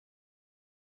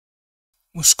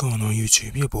What's going on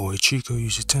YouTube? Your boy Chico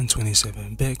user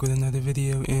 1027 back with another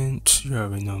video, and you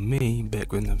already know me,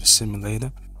 back with another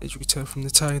simulator. As you can tell from the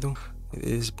title, it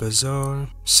is Bazaar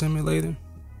Simulator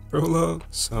Prologue.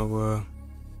 So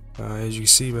as you can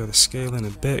see by the scale in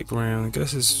the background, I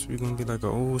guess we're gonna be like an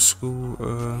old school,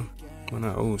 well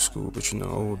not old school, but you know,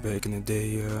 old back in the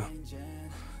day,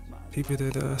 people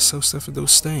that sell stuff at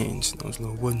those stands, those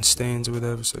little wooden stands or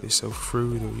whatever. So they sell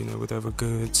fruit or whatever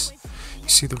goods. You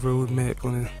see the road map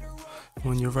on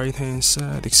your right hand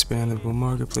side. Expandable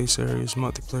marketplace areas,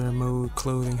 multiplayer mode,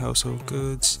 clothing, household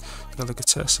goods,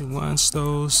 delicatessen, wine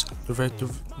stalls, direct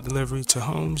delivery to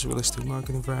homes, realistic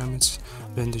market environments,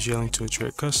 vendors yelling to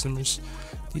attract customers,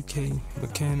 DK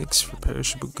mechanics for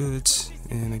perishable goods,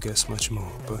 and I guess much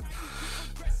more. But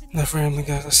enough rambling,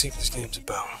 guys. Let's see what this game's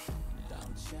about.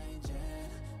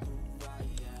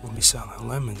 We'll be selling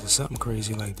lemons or something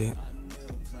crazy like that.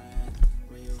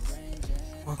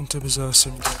 Welcome to Bazaar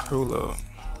Simulator Prologue.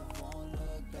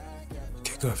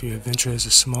 Kick off your adventure as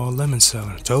a small lemon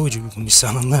seller. Told you we're gonna be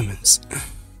selling lemons.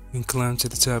 And climb to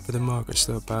the top of the market.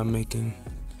 Start by making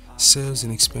sales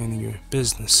and expanding your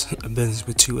business. A business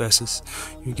with 2 S's.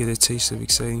 You get a taste of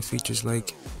exciting features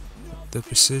like the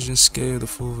precision scale. The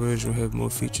full version will have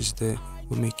more features that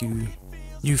will make you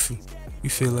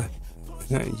feel like.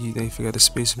 You ain't forgot the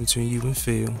space between you and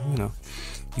feel,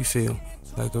 you feel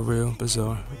like a real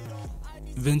Bazaar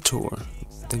Ventor.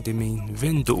 I think they mean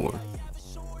vendor.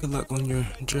 Good luck on your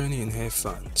journey and have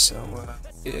fun. So,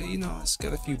 yeah, it's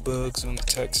got a few bugs on the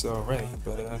text already,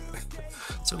 but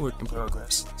it's a work in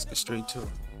progress. Let's get straight to it.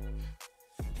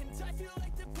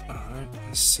 Alright,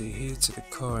 let's see. Head to the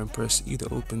car and press either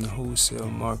open the wholesale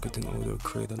market and order a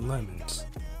crate of lemons.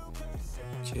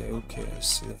 Okay,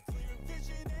 let's see.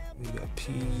 We got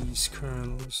peas,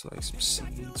 kernels, like some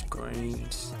seeds,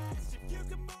 grains.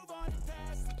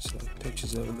 Just like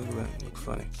pictures of it, look at that, look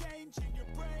funny.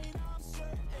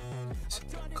 So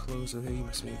clothes over here, you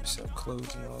must maybe sell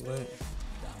clothes and all that.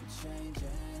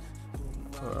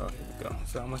 Oh, here we go,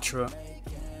 found my truck.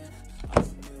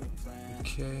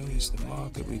 Okay, here's the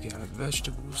market, we got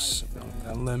vegetables, we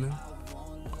got lemon.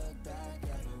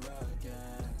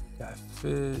 Got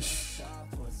fish.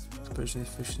 Personally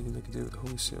fishing, look at the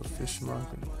wholesale fish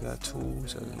market. We got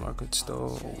tools at the market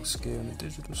stall, old scale and the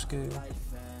digital scale.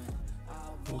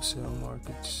 Wholesale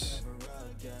markets.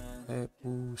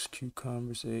 Apples,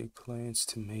 cucumbers, eggplants,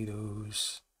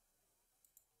 tomatoes.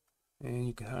 And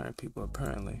you can hire people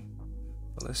apparently.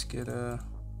 But let's get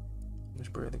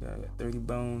which bread the guy got? 30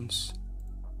 bones.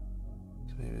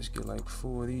 So maybe let's get like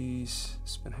 4 of these.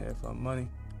 Spend half our money.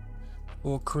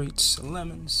 4 crates of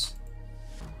lemons.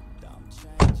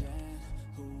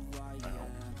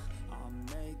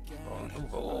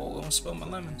 Don't spill my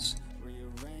lemons.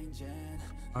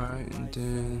 Alright, and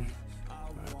then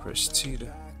I press T to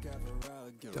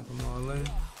dump them all in.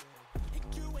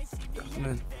 Dump them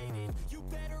in.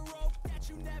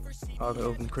 Oh, the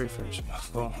open crate first. My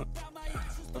fault.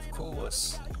 Of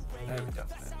course. There we go.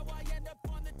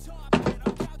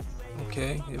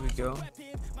 Okay, here we go.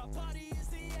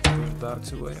 About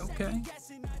to wait. Okay.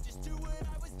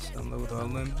 Let's unload our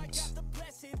lemons.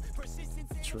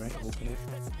 That's right, open it.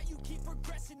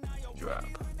 Drop.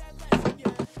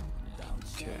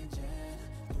 Okay.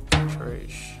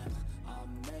 Trash.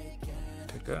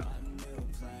 Pick up.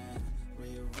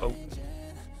 Oh.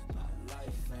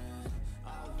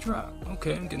 Drop.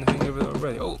 Okay, I'm getting the hang of it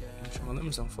already. Oh, make sure my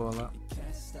lemons don't fall out.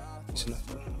 It's enough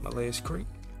for my last crate.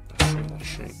 Let's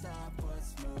shake.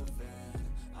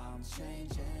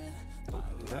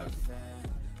 Open it up.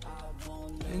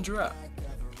 And drop.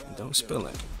 And don't spill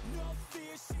it.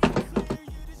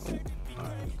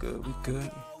 We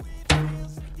good.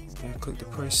 And click the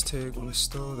price tag on the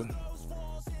store.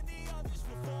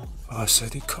 Oh, so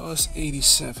they cost 80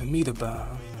 cents for me to buy.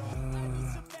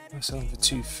 That's something for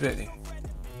 $2.50.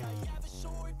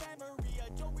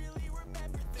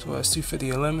 So that's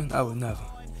 $2.50 a lemon? I would never.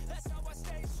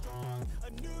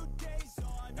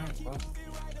 Well,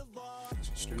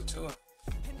 straight to it.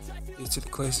 Get to the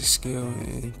classic scale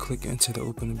and click into the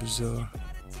open bazaar.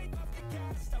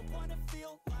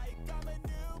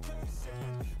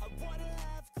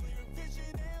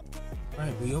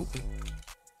 Alright, we open.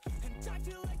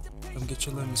 Come get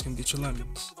your lemons, come get your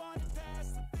lemons.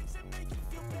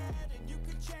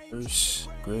 First,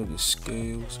 grab the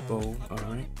scales bowl,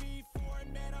 alright.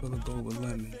 Fill a bowl with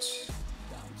lemons.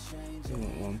 You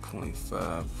want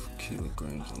 1.5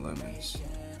 kilograms of lemons.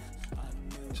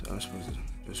 So I'm supposed to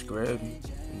just grab them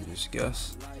and just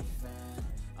guess.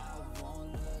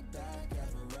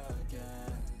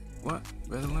 What?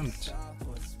 Red lemons.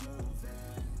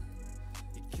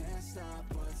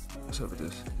 What's up with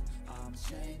this?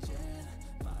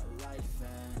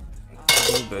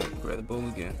 Bowl back, grab the bowl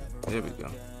again. There we go.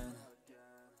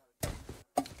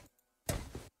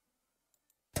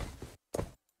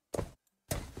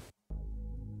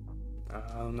 I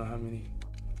don't know how many.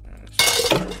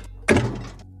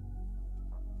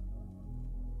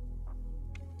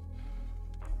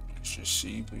 Let's just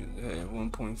see. We had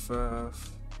 1.5.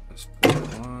 Let's put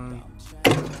 1.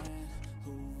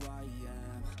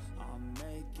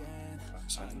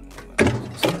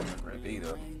 Grab 8 of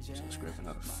them. So let's grab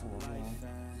another 4 more.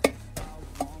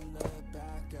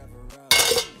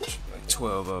 Like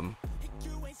 12 of them.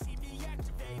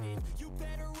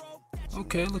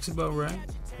 Okay, looks about right.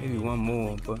 Maybe one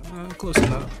more, but close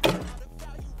enough.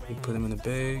 You put them in the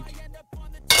bag.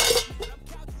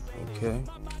 Okay.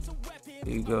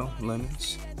 Here you go,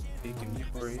 lemons. You give me a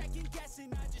break.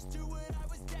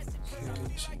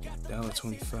 Okay, so you get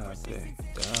 $1.25 bag.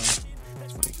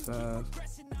 $1.25.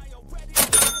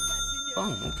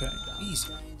 Oh, okay,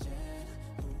 easy.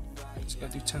 Just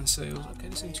gotta do 10 sales. Okay,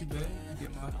 this ain't too bad.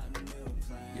 Get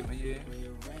my yeah.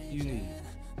 You need.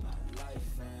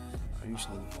 I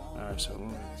usually. Alright, so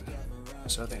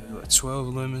I think we got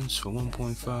 12 lemons for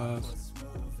 1.5.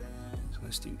 So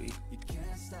let's do 8.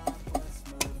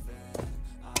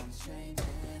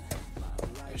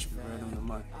 That should be right on the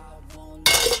money.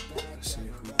 Let's see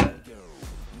if we can.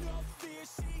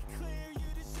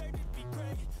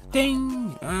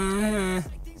 Ding!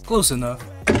 Close enough.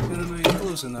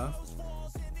 Close enough.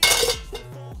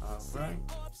 Alright.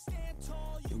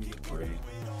 Give me a break.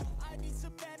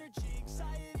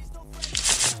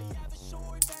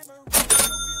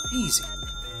 Easy.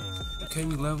 Okay,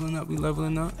 we leveling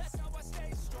up.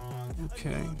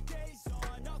 Okay.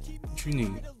 What you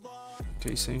need?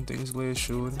 Okay, same thing as last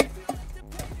shorty.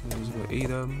 There's about 8 of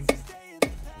them.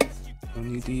 No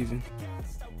need to even.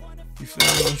 You feel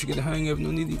me? Once you get the hang of it,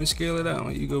 no need to even scale it out.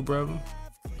 There you go, brother.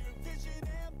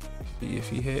 If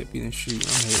he happy, then shoot,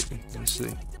 I'm happy. Let's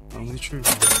see. I'm the truth.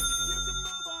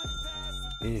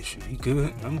 Yeah, shoot, he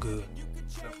good. I'm good.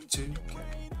 Number 2. Okay.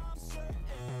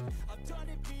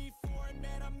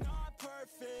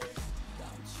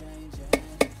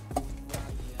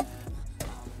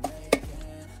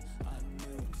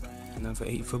 Another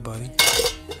 8 for Buddy.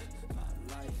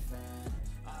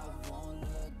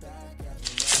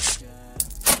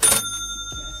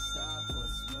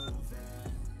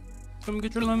 Come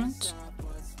get your lemons.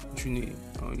 What you need?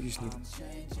 Oh, you just need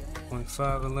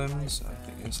 0.5 of lemons. I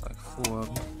think it's like 4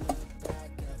 of them.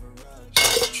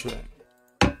 Check.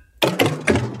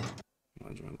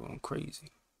 My drink going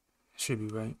crazy. Should be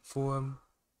right. 4 of them.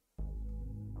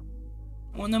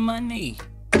 On the money.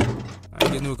 I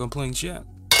ain't getting no complaints yet.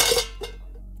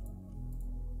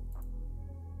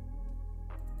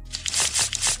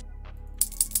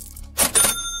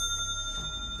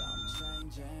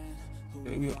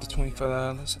 Okay, we up to $25.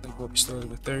 I think what we started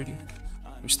with 30.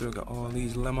 We still got all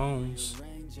these lemons.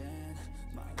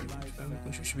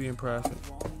 We should be in profit.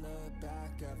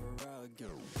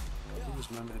 Just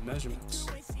remember the measurements.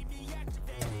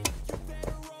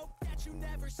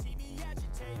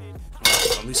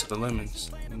 At least with the lemons,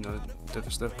 you know,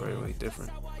 different stuff probably way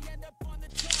different.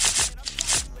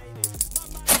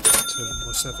 So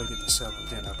what stuff I get to sell,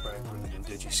 then I probably put it in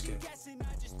Digi-Scale.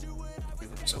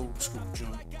 It's old school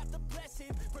joint.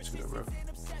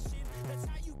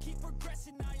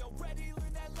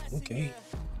 Okay,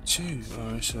 2.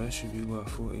 Alright, so that should be what,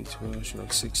 4, 8, 12, should be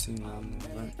like 16 on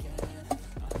there, right?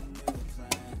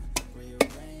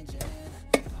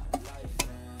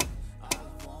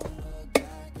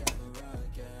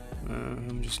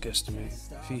 I'm just guesstimating.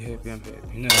 If he happy, I'm happy.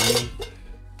 You know what I mean?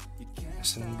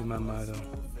 That's gonna be my motto.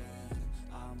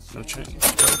 No change.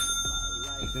 Perfect.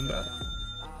 Anything better.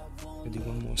 I do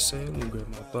one more sale and grab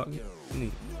my bucket.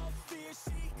 Neat.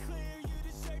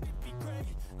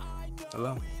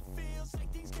 Hello?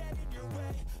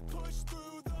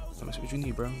 Tell me what you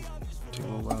need, bro. Take a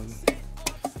little while to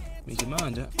make your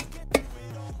mind up.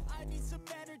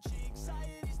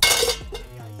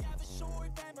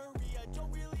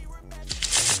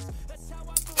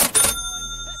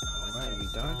 Alright, we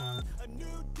done?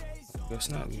 Guess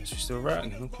not, we guess we're still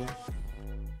rocking, okay.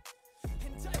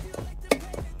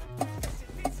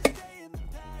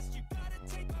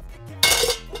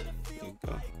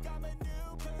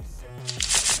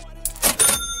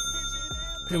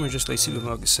 Pretty much just like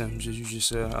supermarket sims, you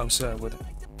just outside with it.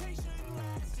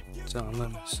 Selling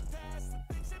lemons.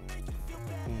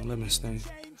 Lemons thing.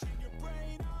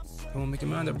 I wanna make your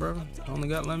mind up, brother. I only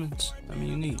got lemons. How many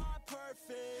you need?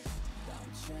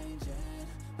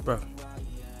 Brother.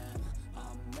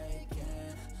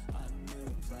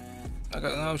 I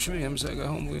got no what you mean. I got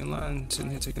homeboy in line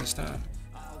sitting here taking his time.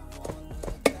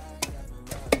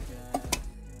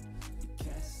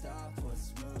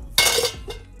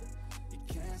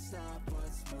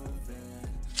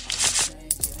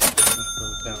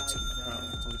 Down to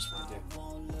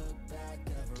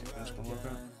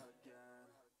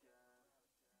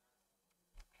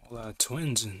a lot of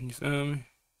twins, you feel me?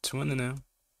 Twinning now.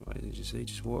 They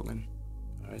just walking.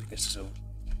 Alright, I guess it's over.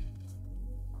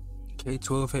 Okay,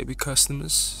 12 happy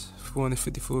customers,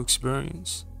 454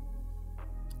 experience,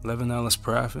 $11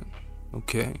 profit.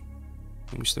 Okay,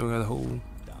 and we still got a whole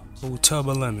tub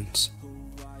of lemons.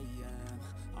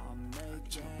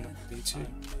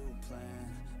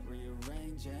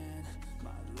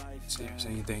 See if there's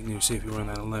anything new. See if we run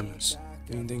out of lemons.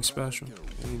 Anything special?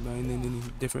 Anybody need any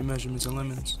different measurements of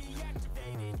lemons?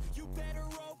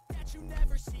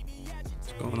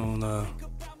 What's going on,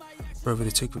 brother?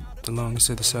 To take the longest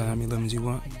to decide how many lemons you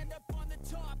want.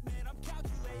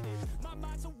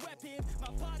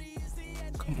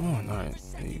 Come on, alright,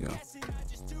 there you go.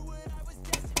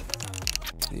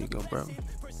 There you go, bro.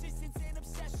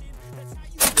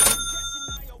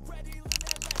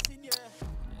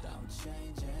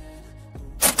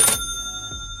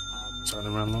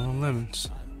 Starting around low on lemons.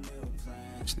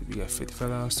 Actually, we got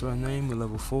 $55 to our name. We're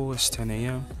level 4. It's 10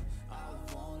 a.m.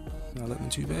 Not looking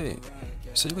too bad.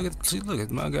 See, look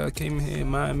at my guy came in here,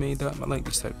 mind made up. I like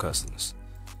these type of customers.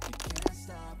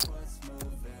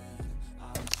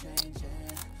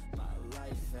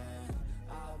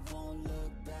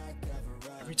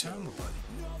 Every time, buddy.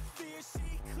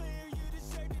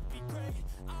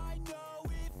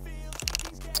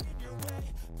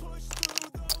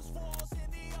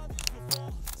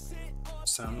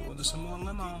 It's time to order some more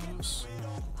lemons.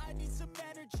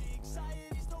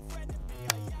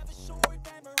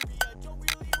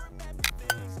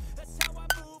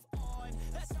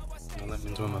 No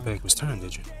lemons when my back was turned,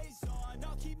 did you?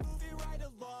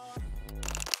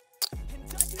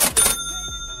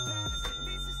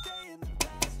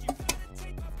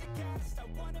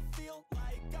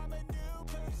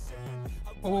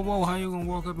 Whoa, whoa, whoa, how you gonna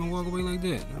walk up and walk away like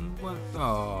that? What?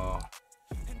 Oh.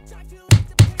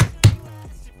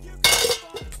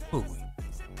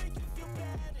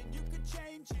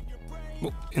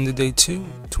 Well, end of day 2,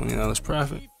 $20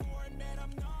 profit.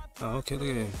 Oh, okay, look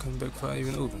at that. Coming back before I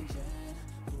even open.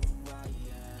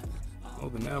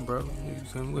 Open now, bro. You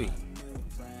can't wait.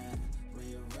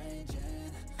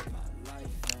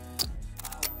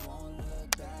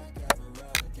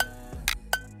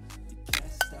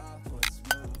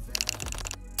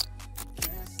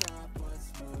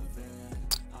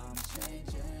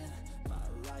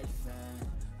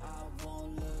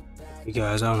 Hey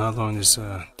guys, I don't know how long this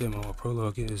demo or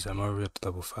prologue is. I'm already up to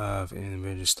level 5 and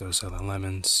we're just still selling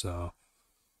lemons, so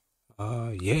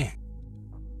yeah.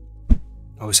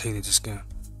 I always hated this guy.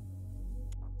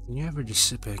 And you ever just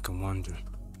sit back and wonder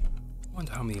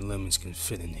how many lemons can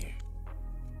fit in here?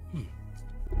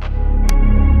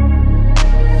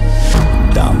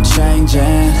 I'm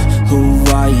changing who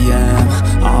I am.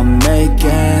 I'm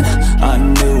making a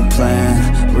new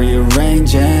plan,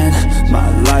 rearranging my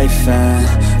life, and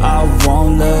I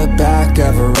won't look back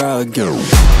ever again.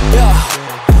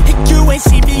 And you ain't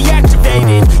see me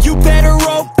activated. You better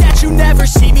hope that you never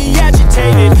see me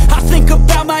agitated. I think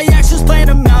about my actions, plan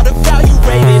them out,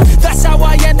 evaluated. That's how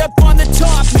I end up on the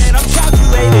top, man, I'm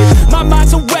calculated. My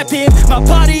mind's a weapon, my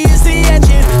body is the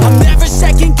engine. I'm never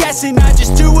second guessing, I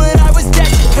just do what I was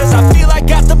destined. Cause I feel I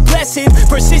got the blessing,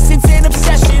 persistence and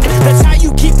obsession. That's how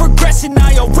you keep progressing,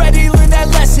 I already learned that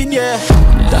lesson, yeah.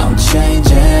 I'm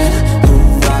changing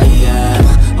who I am.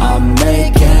 I'm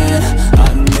making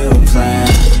a new plan,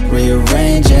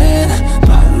 rearranging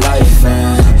my life,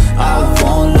 and I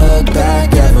won't look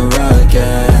back ever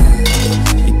again.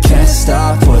 You can't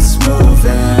stop what's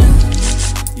moving.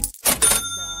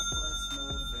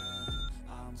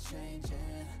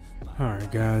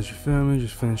 Alright guys, you feel me?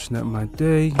 Just finishing up my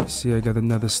day. See, I got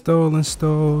another stall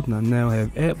installed. And I now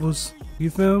have apples.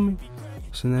 You feel me?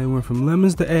 So now we went from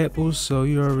lemons to apples. So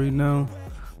you already know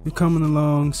we're coming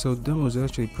along. So demo is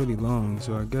actually pretty long.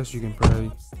 So I guess you can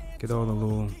probably get all the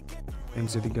little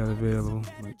things that he got available,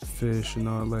 like the fish and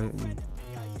all that. And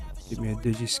get me a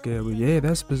digi scale. But yeah,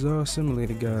 that's Bazaar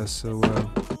Simulator, guys. So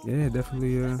yeah,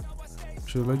 definitely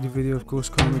sure like the video. Of course,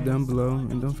 comment down below.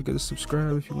 And don't forget to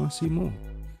subscribe if you want to see more.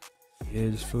 Yeah,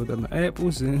 just filled up my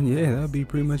apples, and yeah, that'll be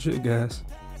pretty much it, guys.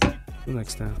 Till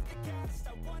next time.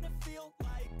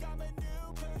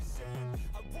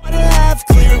 I wanna have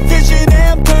clear vision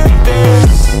and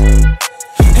purpose.